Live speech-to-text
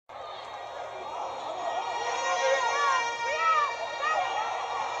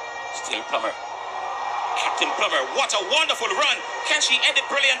Still Plummer. Captain Plummer, what a wonderful run. Can she end it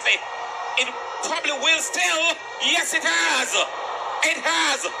brilliantly? It probably will still. Yes, it has. It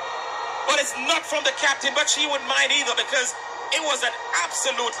has. But it's not from the captain, but she wouldn't mind either because it was an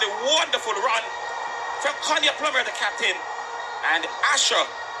absolutely wonderful run from Konya Plummer, the captain, and Asher,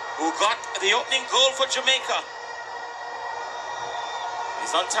 who got the opening goal for Jamaica.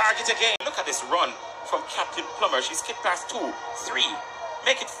 He's on target again. Look at this run from Captain Plummer. She skipped past 2, 3,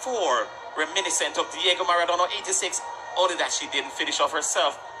 make it 4. Reminiscent of Diego Maradona 86. Only that she didn't finish off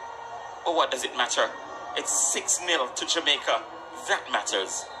herself. But what does it matter? It's 6-0 to Jamaica. That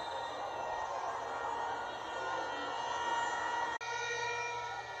matters.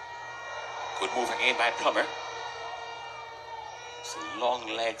 Good move again by Plummer. Long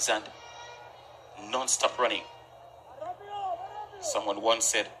legs and non-stop running. Someone once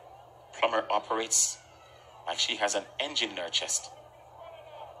said Plummer operates like she has an engine in her chest.